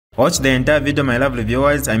Watch the entire video, my lovely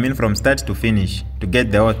viewers, I mean from start to finish, to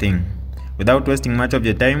get the whole thing. Without wasting much of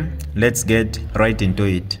your time, let's get right into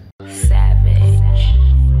it.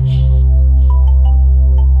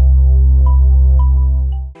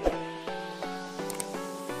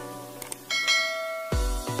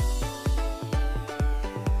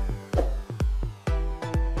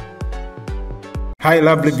 Hi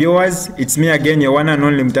lovely viewers, it's me again, your one and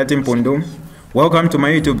only Mutati Mpundu. Welcome to my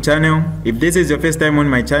YouTube channel. If this is your first time on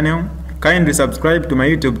my channel, kindly subscribe to my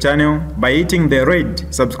YouTube channel by hitting the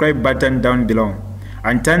red subscribe button down below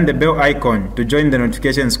and turn the bell icon to join the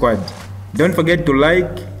notification squad. Don't forget to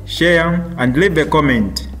like, share and leave a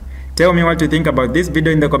comment. Tell me what you think about this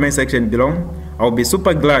video in the comment section below. I'll be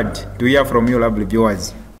super glad to hear from you lovely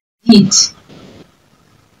viewers.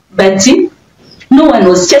 But no one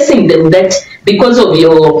was chasing them that because of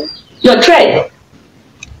your tribe.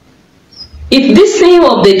 If this name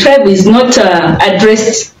of the tribe is not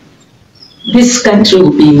addressed, this country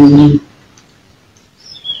will be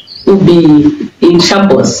in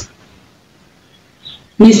shambles.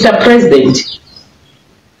 Mr. President,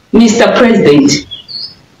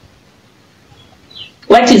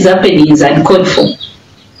 what is happening is uncalled for.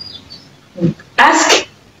 Ask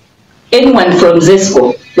anyone from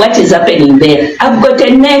ZESCO what is happening there. I've got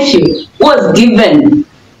a nephew who was given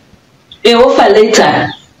an offer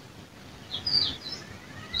letter.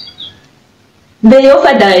 They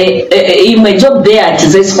offered him a job there at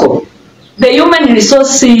ZESCO. The human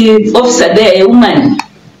resource officer there, a woman,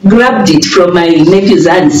 grabbed it from my nephew's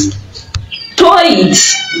hands, told it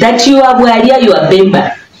that you are Waria, you are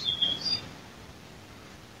Bemba.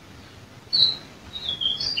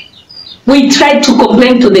 We tried to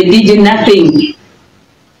complain to the DJ, nothing.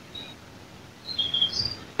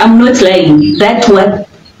 I'm not lying. That one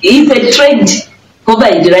is a trend over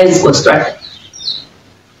a rise construction.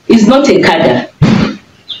 It's not a cadre.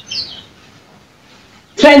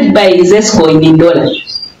 Trained by ZESCO in Indola.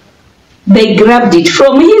 They grabbed it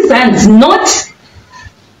from his hands.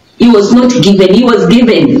 He was not given. He was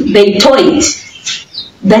given. They tore it.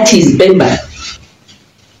 That is Bemba.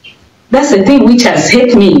 That's the thing which has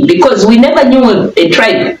hurt me because we never knew a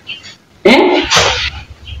tribe.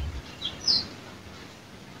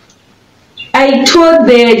 I told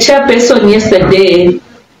the chairperson yesterday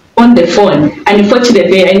on the phone.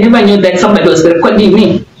 Unfortunately, I never knew that somebody was recording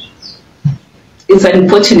me. It's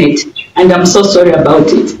unfortunate, and I'm so sorry about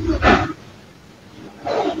it.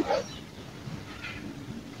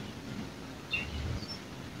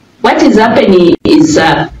 What is happening is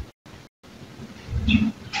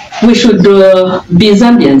we should be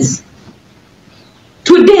Zambians.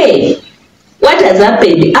 Today, what has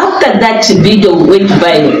happened after that video went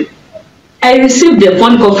viral? I received a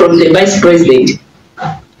phone call from the Vice President.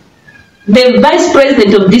 The Vice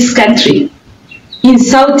President of this country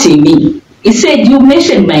insulting me. He said, you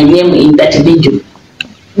mentioned my name in that video.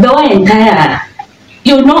 The whole entire,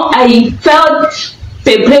 I felt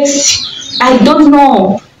perplexed. I don't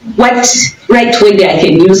know what right word I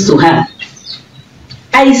can use to her.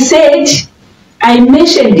 I said, I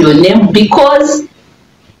mentioned your name because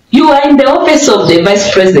you are in the office of the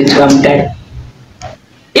Vice President one time.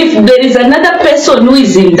 If there is another person who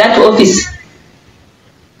is in that office,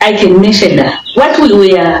 I can mention that. What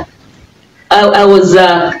I was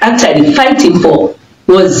actually fighting for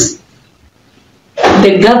was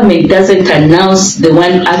the government doesn't announce the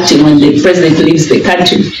one acting when the president leaves the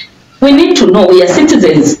country. We need to know we are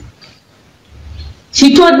citizens.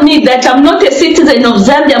 She told me that I'm not a citizen of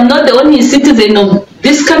Zambia. I'm not the only citizen of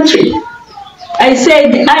this country. I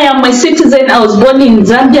said, I am a citizen. I was born in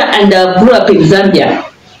Zambia and I grew up in Zambia.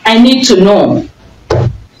 I need to know.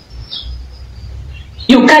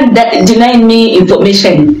 You can't deny me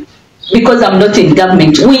information because I'm not in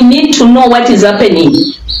government. We need to know what is happening.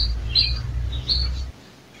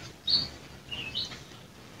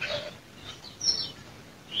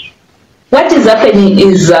 What is happening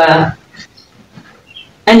is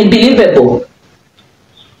unbelievable.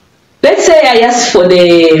 Let's say I ask for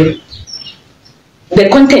the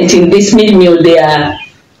content in this meal they are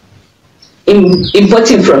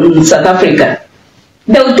importing from South Africa.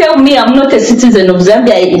 They will tell me I'm not a citizen of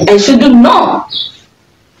Zambia. I shouldn't know.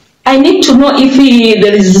 I need to know if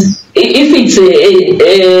it's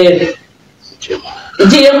a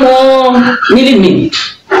GMO millimit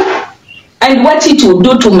and what it will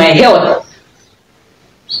do to my health.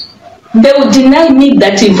 They will deny me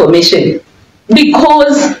that information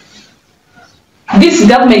because this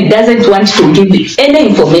government doesn't want to give any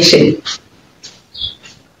information.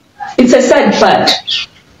 It's a sad part.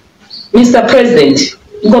 Mr. President,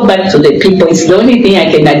 go back to the people. It's the only thing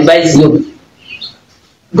I can advise you.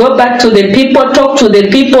 Go back to the people, talk to the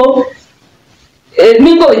people,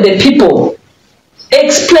 mingle with the people.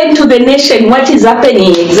 Explain to the nation what is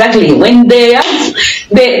happening exactly. When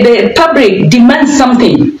the public demands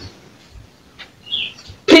something,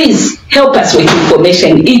 please help us with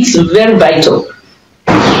information. It's very vital.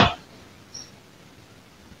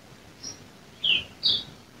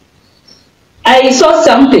 I saw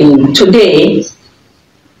something today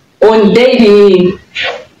on Daily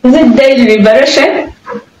Liberation?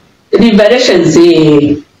 Liberation's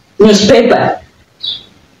newspaper,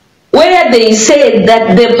 where they said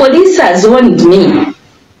that the police has warned me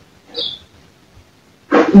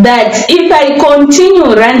that if I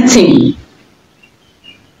continue ranting,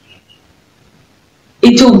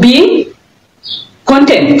 it will be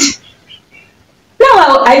contempt.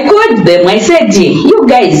 Now I called them, I said, you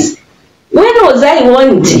guys, when was I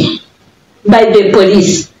warned by the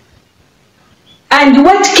police? And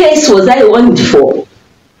what case was I warned for?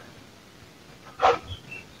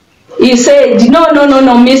 He said, no,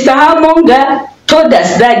 Mr. Hamonga told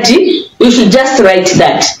us that you should just write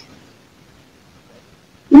that.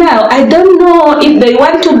 Now, I don't know if they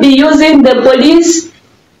want to be using the police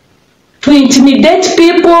to intimidate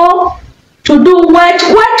people, to do what?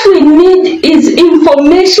 What we need is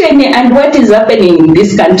information and what is happening in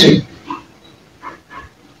this country.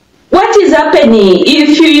 What is happening?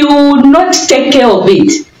 If you not take care of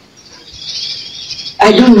it,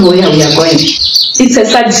 I don't know where we are going. It's a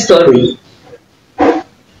sad story.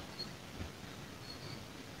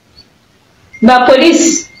 The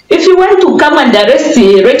police, if you want to come and arrest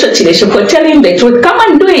Rachael Chileshe for telling the truth, come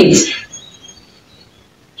and do it.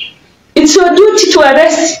 It's your duty to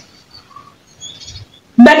arrest.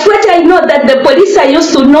 But what I know that the police I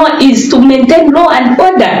used to know is to maintain law and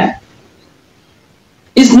order.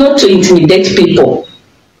 It's not to intimidate people.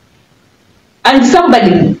 And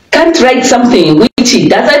somebody can't write something which he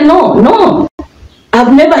doesn't know. No.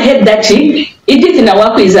 I've never heard that Edith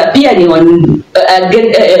Nawaku is appearing on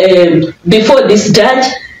before this judge.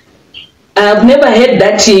 I've never heard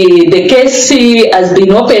that the case has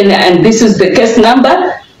been opened and this is the case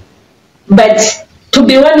number. But to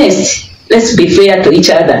be honest, let's be fair to each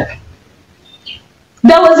other.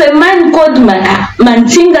 There was a man called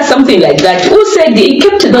Mantinga, something like that, who said he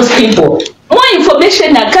kept those people. More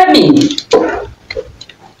information are coming.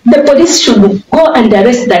 The police should go and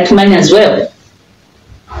arrest that man as well.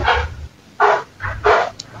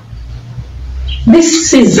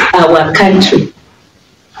 This is our country.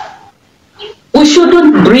 We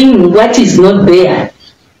shouldn't bring what is not there.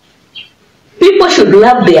 People should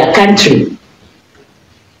love their country.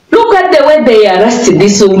 Look at the way they arrested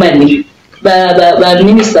this woman,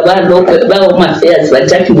 Minister of Home Affairs,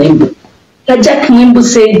 Jack Mwimbu. Jack Mwimbu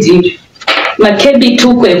said Makebi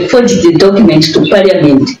took a forged document to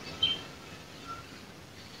Parliament.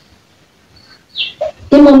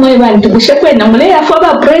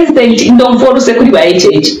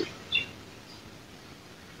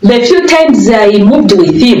 The few times I moved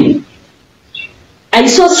with him, I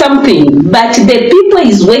saw something, but the people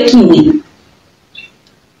he's working with,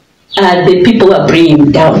 the people are bringing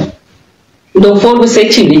him down. Don't follow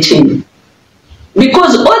searching.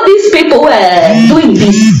 Because all these people who are doing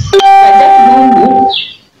this,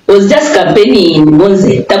 was just campaigning in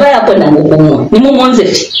Monze. Tabaya hapo na ngumu. Ni mu Monze.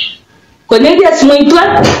 Cornelius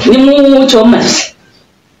Muitwa ni mu Choma.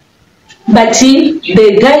 But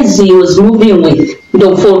the guys he was moving with,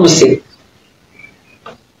 don't follow say.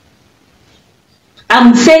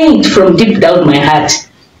 I'm saying it from deep down my heart.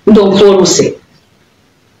 Don't follow say.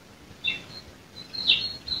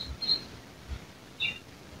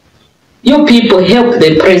 You people help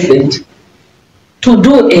the president to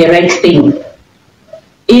do a right thing.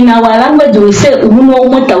 In our language, we say,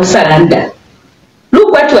 Usalanda.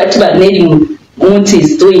 Look what Muti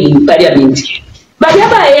is doing in Parliament.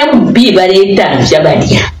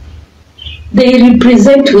 They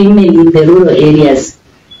represent women in the rural areas.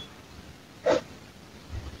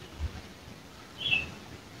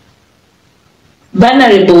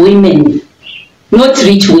 Vulnerable women, not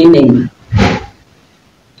rich women.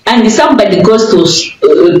 And somebody goes to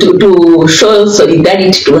show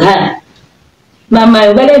solidarity to her.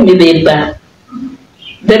 Mama,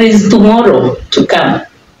 there is tomorrow to come.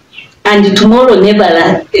 And tomorrow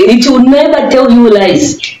it will never tell you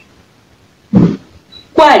lies.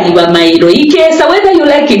 Whether you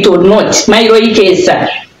like it or not, Mairo Ikesa.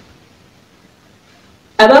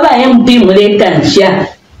 Ababa MP Muleta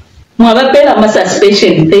Mwabapela ma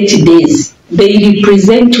suspension 30 days. They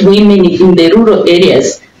represent women in the rural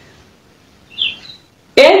areas.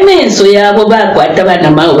 Emenso yabo bakwata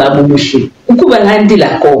bana mawo babubushi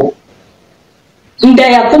ukubalandila ko nda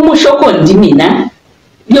yakumusho kondimina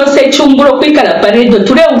Yose chumbulo kwikala paredo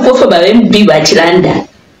tule umfofo bawe mbiba chilanda.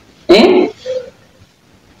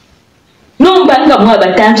 Nombanga mwa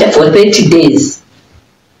batancha for 30 days.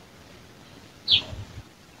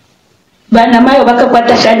 Bana mayo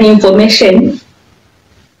bakakwata shani information.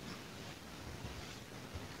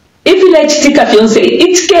 If you like tika fiance,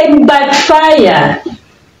 it can backfire.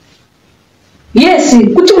 Yes,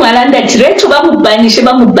 kutu mwalanda chirecho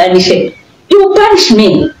bamubanishe. You punish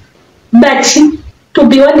me. But to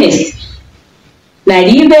be honest,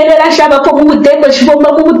 naliberera shaba ko mubuteko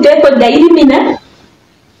shibomba mubuteko ndayirimina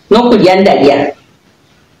no kulyandalya.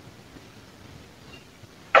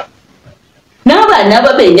 N'abana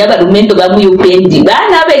babenya barumendo bamuyupendi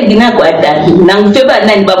bana bengina kwata nangufe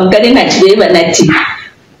banani bamukale na chireba nati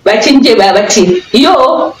bachinje babati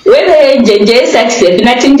yo wele njenje certificate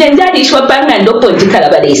na chinje ndalishwa panga ndopo ndikala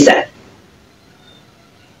balesa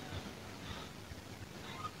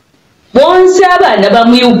bonse abana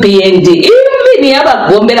bamuyupendi imbi ni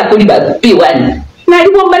abagombera kuli ba P1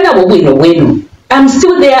 nalibomba nabo bwino I'm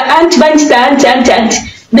still there aunt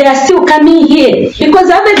they are still coming here because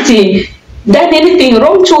I haven't done anything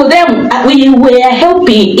wrong to them. We were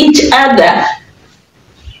helping each other,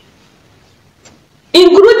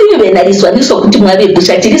 including when I was so good to my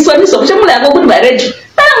this one is so marriage.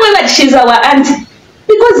 But she's our aunt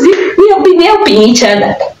because we have been helping each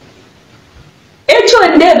other. Each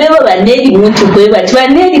one day we were needing to go, but we are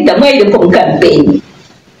needing the way to campaign.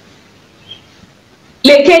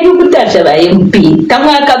 Lekeni kutasha ba MP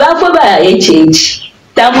tamwa kabafo ba HH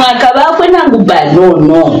tamwa kabafo nanguba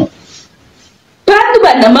no pandu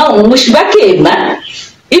bana maumushi bakema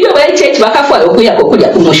ido ba HH bakafwa okuya kokulya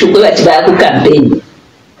kumushukwe bati ba ku campaign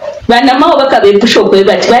bana mawo bakabepusho kwe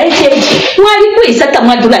bati ba HH mwali kwisa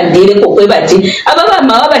tamwa tulandire kokwe bati ababa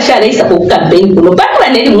mawa bashara isa ku campaign kuno bantu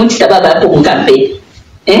baneli munti tababa ku campaign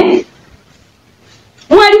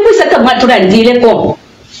mwali kwisa tamwa tulandire ko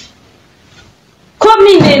call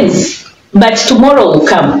me names, but tomorrow will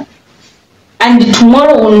come. And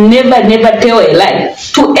tomorrow will never tell a lie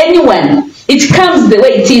to anyone. It comes the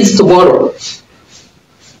way it is tomorrow.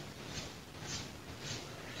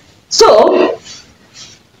 So,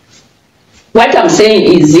 what I'm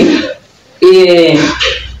saying is,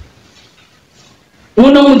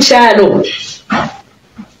 muno mucharo,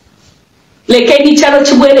 lekeni charo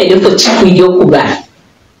chibwele yofo chiku yokuba.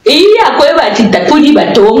 Iya kweba titatuli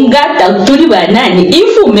batonga tatuli banani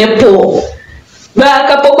ifumepo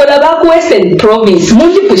bakapokola ba Western province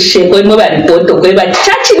mundi kusheko mwe bali poto kweba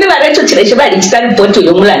chachi ne baracho chireshe bali chitali poto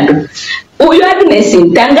yo mulando uyu Agnes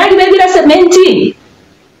Ntangali bebira sementi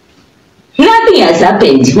nothing has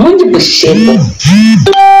happened mundi kusheko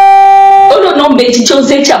ono nombe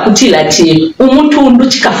chichonse chakutila chi umutundu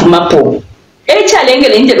chikafumapo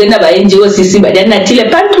echalengele nje bena ba NGO sisi badana tile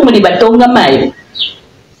pantu muli batonga mayo.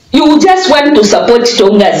 You just want to support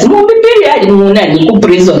Tongas. Mumbi period munani ku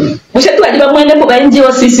prison. Mushatu adiba mwende ko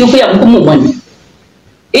banjio sisi ku ya mkumu mwani.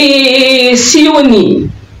 Siuni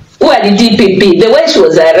who the DPP, the way she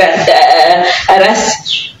was harassed.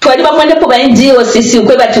 Twadiba mwende ko banjio sisi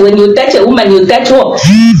ku bati when you touch a woman you touch her.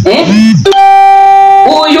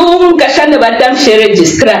 Uyu mkashane batamshe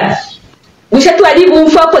registrar. Mushatu adiba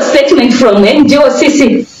umfa ko statement from NGO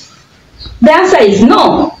sisi. The answer is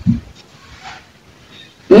no.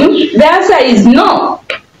 The answer is no.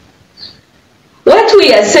 What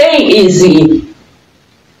we are saying is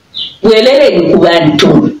welele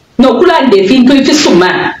nkubantu no kulande fintu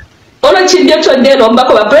ifisuma ono chindyo chonde lomba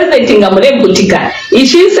ko president ngamule mbutika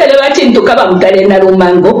ishisele bati ntukaba mutale na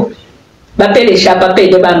rumango bapele shapa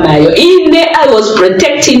pede bamayo ine I was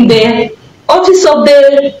protecting the office of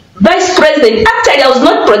the vice president. Actually I was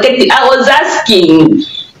not protecting, I was asking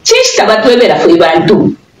chishta batwebera for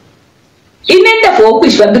bantu inenda for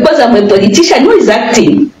okwisha because I'm a politician who is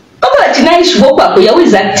acting. Oba tinaishi boko who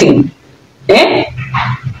is acting.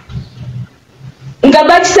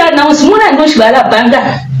 Ngabati sana usimuna ndoshi bala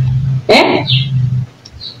banga.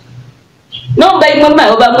 No bai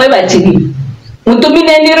mama oba mwe batini.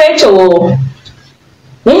 Mutumine ni Rachael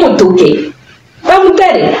mumutuke.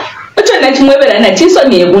 Bamutare. Ocho na chimwebera na chiso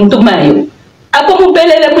ni ebuntu mayo. Apo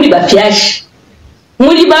mupelele muri bafyashi. I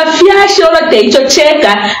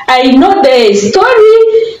know the story,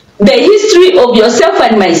 the history of yourself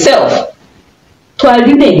and myself.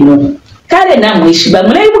 Twalino. Kare na mwishiba.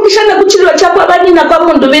 Muna ibukishana kuchilwa chakwa bani na kwa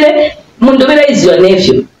mundubile is your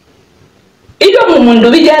nephew. Ido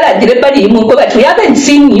mundubile ala direpari imungo, but we haven't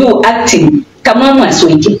seen you acting. Kamamwa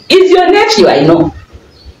swiki. Is your nephew, I know.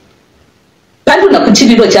 Pandu na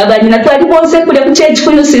kuchilwa chabani na kwa libonse kule kuchechi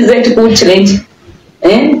kuyo sizeti kuchilenji.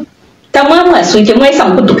 Tamwamu asuike mwaisa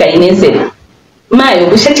mkutuka ineze mayo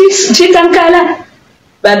kushati chikankala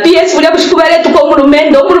ba PS buli kushikubale tuko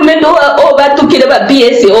mulumendo oba tukire ba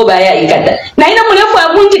PS oba yayikata na ina mulefu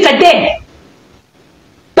amunji kate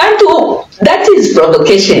bantu. That is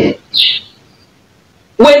provocation.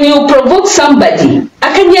 When you provoke somebody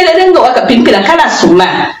akanyelerenga wakapimpira kala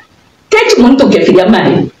suma teti muntu kefiya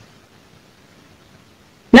mali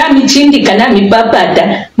na michindika na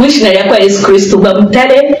mipapata mwishina yakwa Yesu Kristo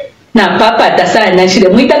bamutale na papata sana shile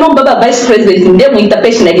mwita no baba vice president nde mwita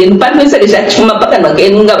peshina genu pano isale shachifuma paka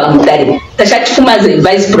nwakenunga bamutale tashachifuma as a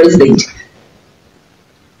vice president.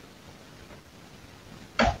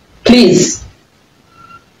 Please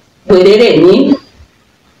bwerereni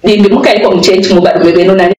ndi mukaiko mchechi mubarume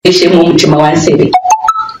beno na neshe mu mutima wansebe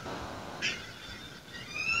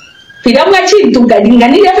pira mwachintu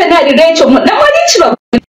kadinganire fenari recho na mwalichwa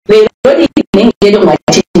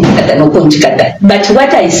but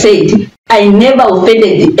what I said, I never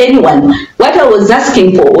offended anyone. What I was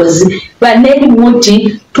asking for was Vanelli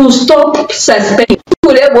Muti to stop suspending.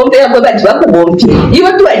 You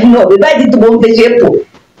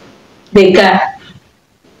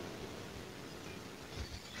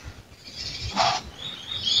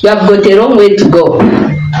have got a long way to go.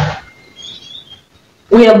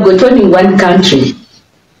 We have got only one country.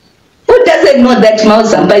 Who doesn't know that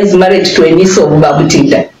Sampa is married to a niece of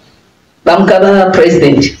Babutinda? Bamkaba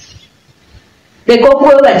president. The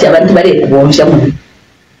Koko Rachabantabare Wonshamu.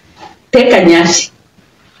 Take a nyash.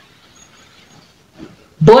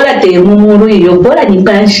 Bora te mumuru yo, bora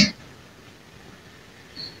nipansh.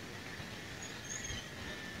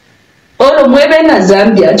 Oro mueve na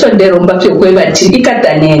Zambia, chondero mbafyo kweba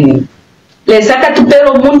chikata neni. Lesaka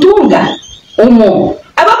tupero muntunga. Umo.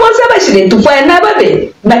 Abakonsa bashire tufaya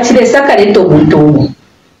nababe bachire sakale to buntu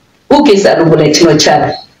ukisa rubule chino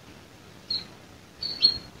chala.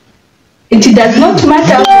 It does not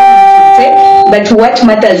matter what you say, but what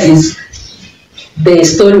matters is the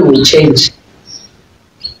story will change.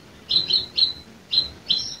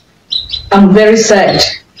 I'm very sad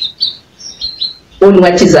on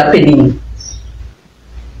what is happening.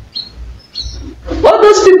 All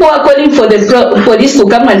those people are calling for the police to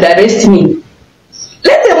come and arrest me.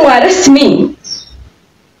 Let them arrest me.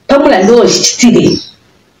 Pamula ndo shitiri.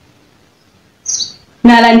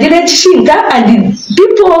 Nalandire chishinga and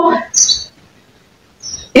people,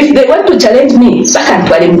 if they want to challenge me,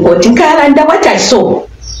 bakantwale mkoti. Nkalanda what I saw.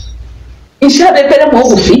 Inshallah pele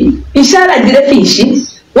mwogufi. Inshallah dire fishi.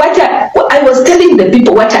 What I was telling the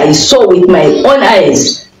people what I saw with my own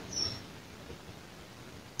eyes.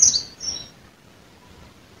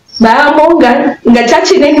 Baamonga nga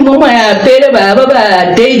chachi neni mumwa ya pele baba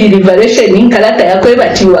daily liberation inkalata ya kweba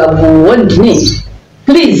tiwa buwondini.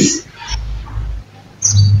 Please.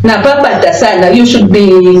 Na papa tasana, you should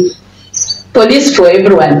be police for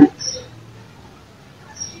everyone.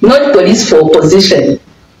 Not police for opposition.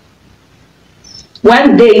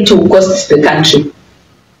 One day it will cost the country.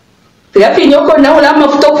 I stayed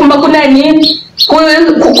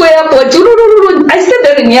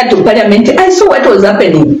very near to parliament. I saw what was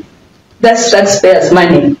happening. That's taxpayers'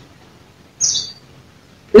 money.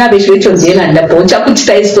 Now, be sure to deal and the poncha put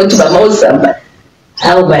ties to Sampa.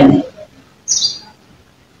 How many?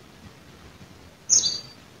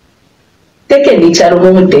 Take a nature of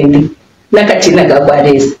Mutati. Nakatina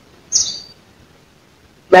Gabades.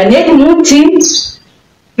 Vanelli Muti,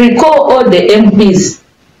 recall all the MPs.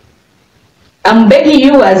 I'm begging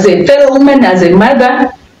you as a fellow woman, as a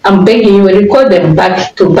mother, I'm begging you, recall them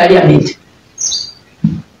back to parliament.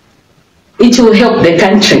 It will help the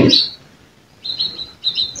country.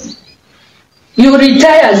 You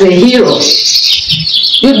retire as a hero.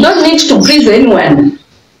 You don't need to please anyone.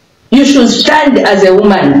 You should stand as a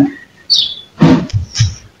woman.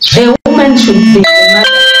 A woman should be a mother.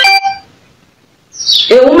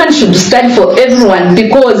 A woman should stand for everyone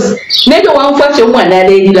because maybe one for your one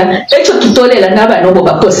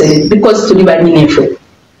because to live meaningful.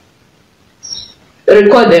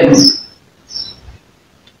 Record them.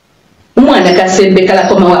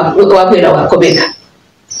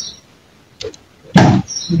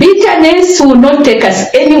 Bitterness will not take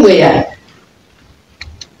us anywhere.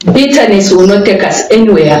 Bitterness will not take us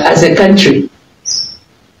anywhere as a country.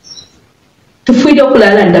 To feed up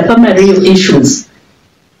the real issues.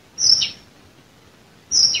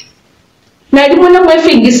 Na limona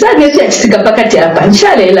mwefingi sana yachitika pakati hapa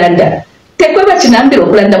nshale elanda tekwe bachinambira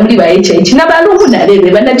okulanda muri ba HH na balungu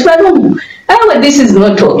narebe banati balungu this is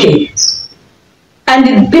not okay,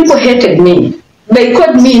 and people hated me. They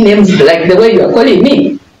called me names like the way you are calling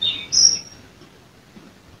me.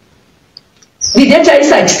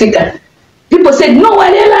 People said no,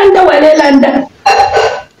 walelanda.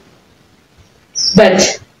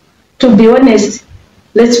 But to be honest,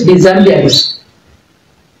 Let's be Zambians.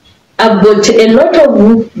 I've got a lot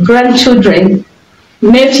of grandchildren,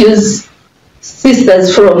 nephews,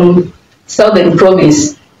 sisters from Southern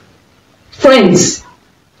Province, friends.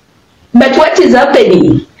 But what is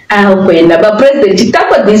happening? When the president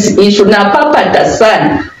tackled this issue, now Papa the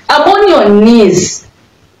son, I'm on your knees.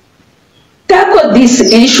 Tackle this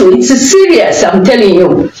issue. It's serious, I'm telling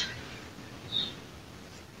you.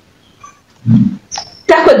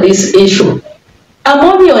 Tackle this issue. I'm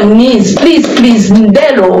on your knees. Please, please,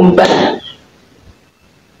 Ndelomba.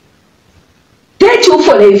 Take you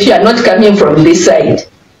for if you are not coming from this side.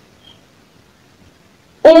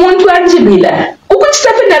 Umuntu anjibila.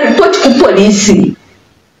 Ukuchisafe na report ku police.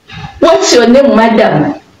 What's your name,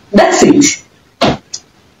 madam? That's it.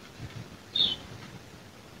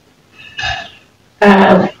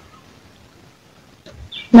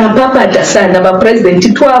 Now, Papa Tasan, our president,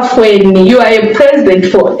 you are a president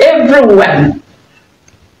for everyone.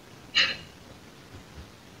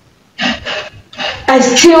 I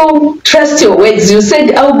still trust your words. You said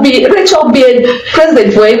Rachael will be a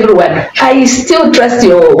president for everyone. I still trust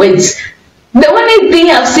your words. The only thing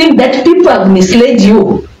I've seen that people have misled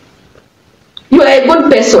you. You are a good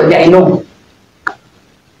person, I know.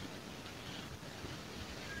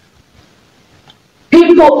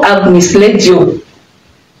 People have misled you.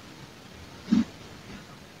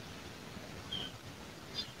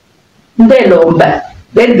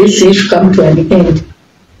 Let this issue come to an end.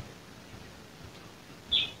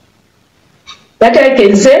 What I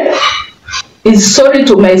can say is sorry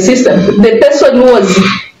to my sister. The person who was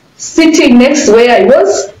sitting next where I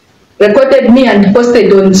was recorded me and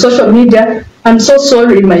posted on social media. I'm so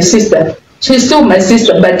sorry, my sister. She's still my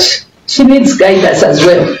sister, but she needs guidance as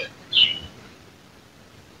well.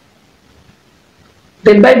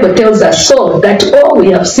 The Bible tells us so that all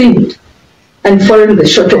we have sinned and fallen the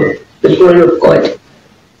short of the glory of God.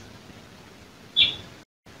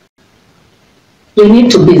 We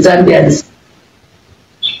need to be Zambians.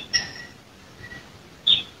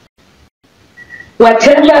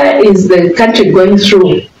 Whatever is the country going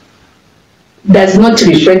through does not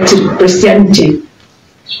reflect Christianity.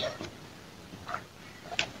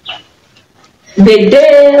 The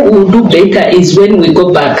day we'll do better is when we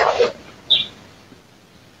go back.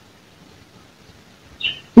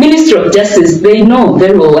 Ministry of Justice, they know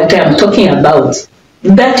very well what I'm talking about.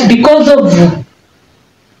 That because of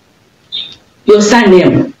your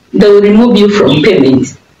surname, they will remove you from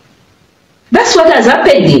payment. That's what has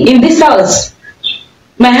happened in this house.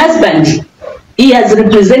 My husband, he has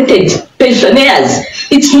represented pensioners.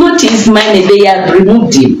 It's not his money, they have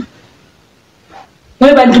removed him.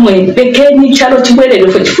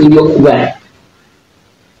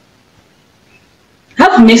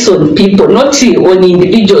 Have mercy on people, not on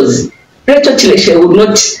individuals. Rachael Chileshe would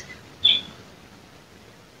not.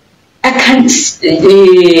 I can't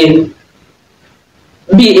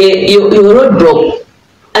be your roadblock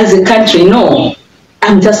as a country. No,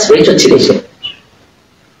 I'm just Rachael Chileshe.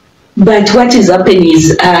 But what is happening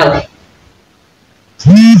is, I'm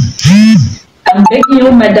begging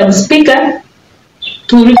you, Madam Speaker,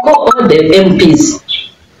 to recall all the MPs.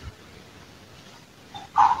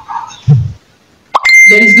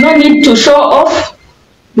 There is no need to show off,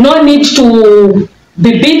 no need to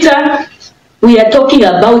be bitter. We are talking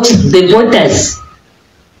about the voters.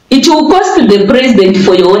 It will cost the president,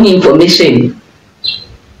 for your own information.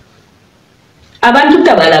 Abantu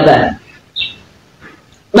tabalaba.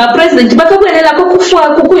 Ba president bakabwelela ko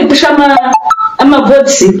kufa kukuipusha ama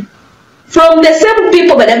votes from the same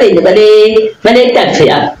people bale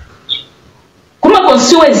tafia. Kuma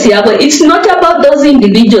constituency yabo, it's not about those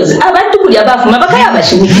individuals. Abantu kuli abafu mabakaya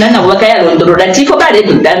bashimukina na bakaya londorola tifo bale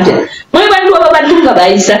tudambe. Mwe bantu ababantunga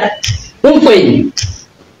baisa umfweni.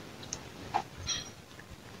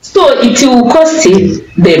 So it will cost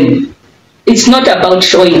them. It's not about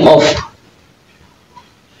showing off.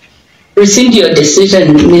 Rescind your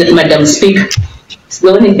decision, Madam Speaker. It's the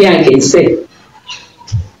only thing I can say.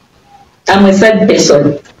 I'm a sad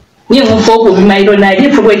person. Because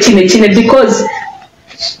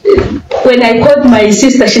when I called my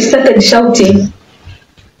sister, she started shouting.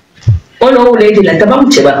 All old lady like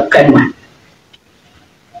kanma.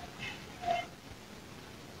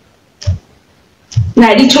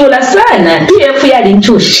 Na dichola sana. PF ya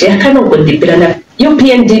dinchushi. Akano kundipira na.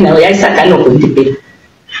 UPND na yaisa akano kundipira.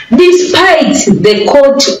 Despite the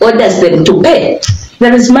court orders them to pay,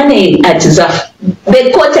 there is money at ZAF.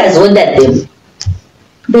 The court has ordered them.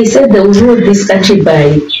 They said they will rule this country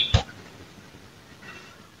by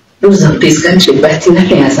rules of this country, but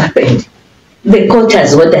nothing has happened. The court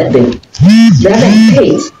has ordered them. They haven't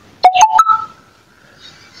paid.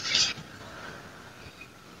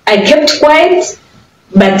 I kept quiet,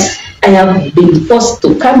 but I have been forced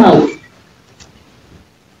to come out.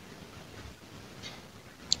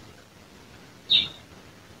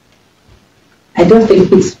 I don't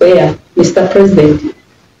think it's fair, Mr. President.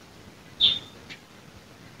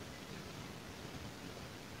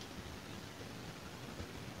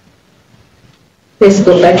 Let's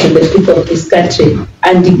go back to the people of this country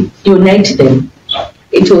and unite them.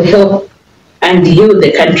 It will help and heal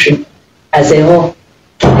the country as a whole.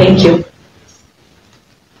 Thank you.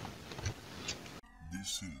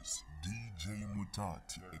 This is DJ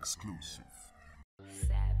Mutati exclusive.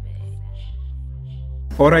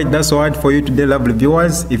 Alright, that's all for you today, lovely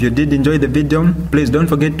viewers. If you did enjoy the video, please don't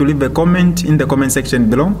forget to leave a comment in the comment section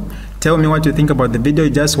below. Tell me what you think about the video you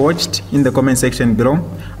just watched in the comment section below.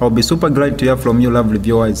 I'll be super glad to hear from you, lovely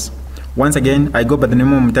viewers. Once again, I go by the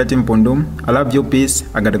name of Mutati Mpundu. I love you, peace,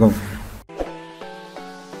 I gotta go.